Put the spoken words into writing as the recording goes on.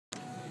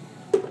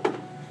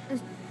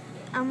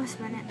I'm gonna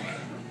spin it.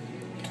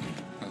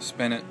 Let's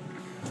spin it.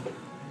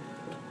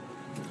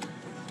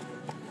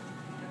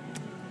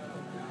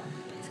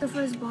 Let's go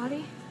for his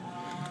body.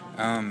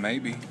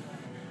 Maybe.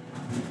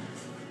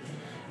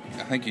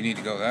 I think you need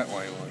to go that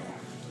way a little.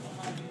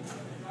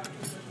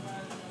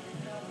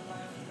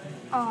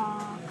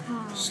 Oh, come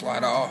on.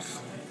 Slide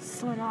off.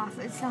 Slide off.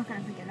 It's not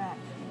gonna pick it up.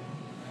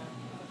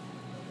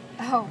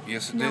 Oh.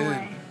 Yes, it no did.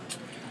 Way.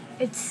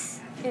 It's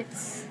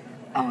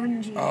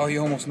OMG. Oh, you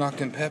almost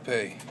knocked in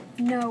Pepe.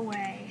 No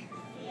way.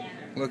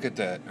 Look at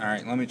that. All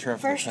right, let me try for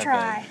First Pepe.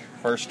 try.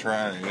 First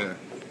try, yeah.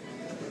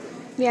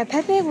 Yeah,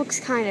 Pepe looks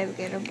kind of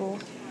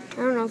gettable. I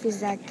don't know if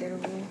he's that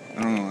gettable.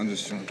 I don't know, I'm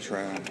just gonna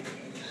try.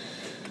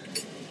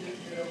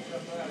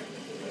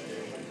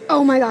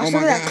 Oh my gosh, Oh look my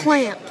at that gosh.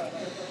 clamp.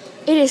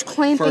 It is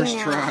clamping First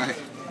now. try.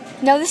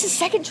 No, this is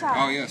second try.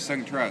 Oh yeah,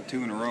 second try,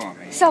 2 in a row, I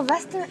mean.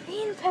 Sylvester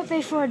and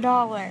Pepe for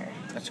 $1.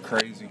 That's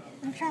crazy.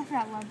 I'm trying for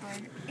that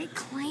lovebird. It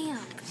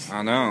clamped.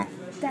 I know.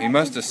 He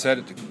must have said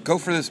it to go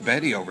for this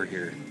Betty over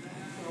here.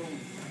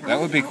 That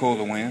would be cool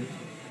to win.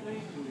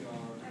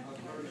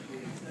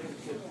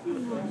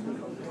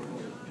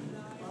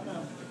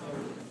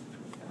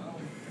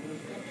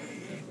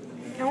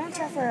 I want to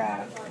try for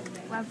a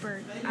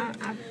lovebird.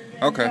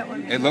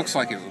 Okay. It looks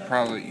like it would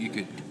probably, you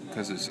could,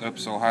 because it's up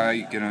so high,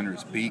 you get under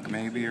its beak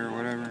maybe or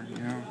whatever, you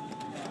know?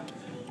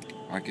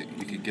 Like it,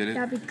 you could get it.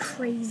 That'd be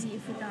crazy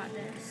if we got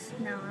this.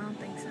 No, I don't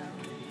think so.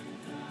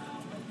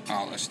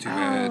 Oh, that's too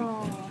bad.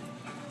 Oh.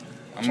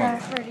 I'm Try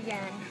gonna, for it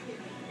again.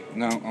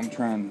 no, I'm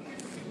trying.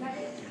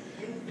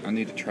 I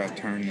need to try to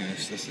turn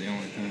this. That's the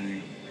only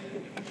thing.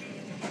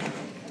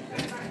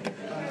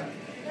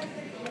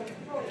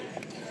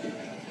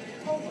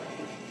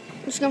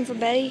 Just going for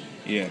Betty.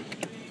 Yeah.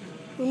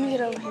 Let me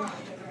get over here.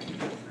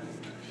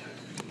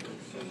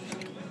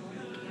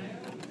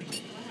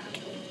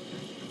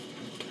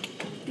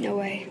 No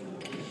way.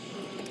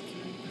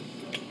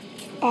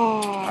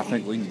 Oh. I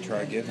think we can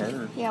try to get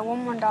her. Yeah, $1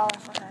 more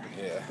for her.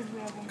 Yeah. 'Cause we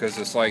have one. Because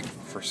it's like,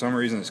 for some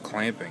reason, it's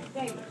clamping.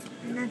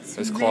 And that's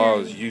This claw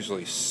very, is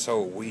usually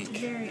so weak.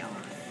 very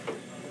off.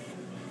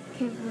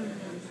 Can't believe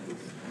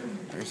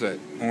it. There's that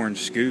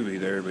orange Scooby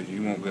there, but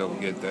you won't be able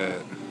to get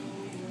that.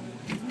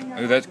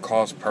 Ooh, that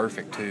claw's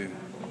perfect, too.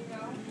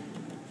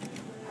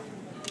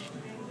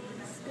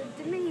 It's good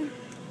to me.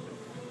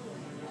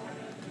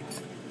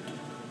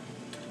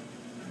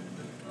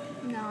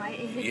 No, it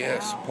hit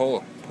Yes, the wall.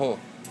 pull, pull.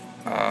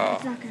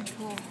 It's not gonna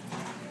pull.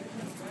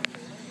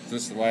 Is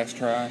this the last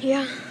try?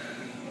 Yeah.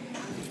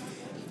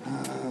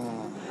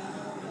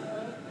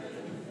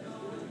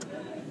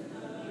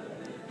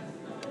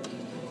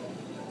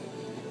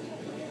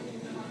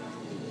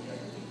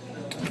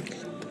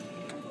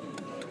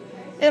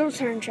 It'll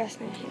turn,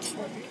 trust me. It's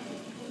further.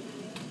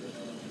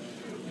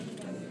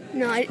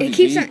 No, it pretty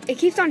keeps deep. on. It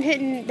keeps on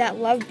hitting that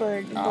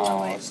lovebird below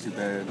Oh, it. that's too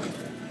bad.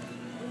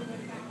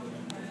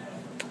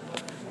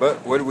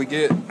 But what did we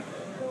get?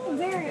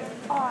 Very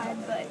odd,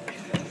 but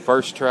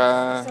First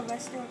try,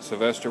 Sylvester.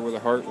 Sylvester with a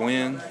heart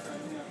win.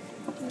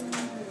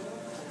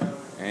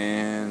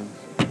 And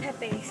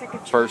Pepe, second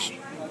try. first,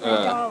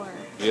 $1.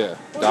 yeah,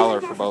 Well,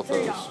 $1 for both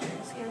those.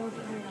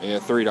 $3. Yeah,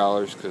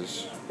 $3,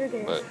 because, You're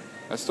good. but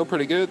that's still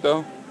pretty good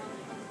though.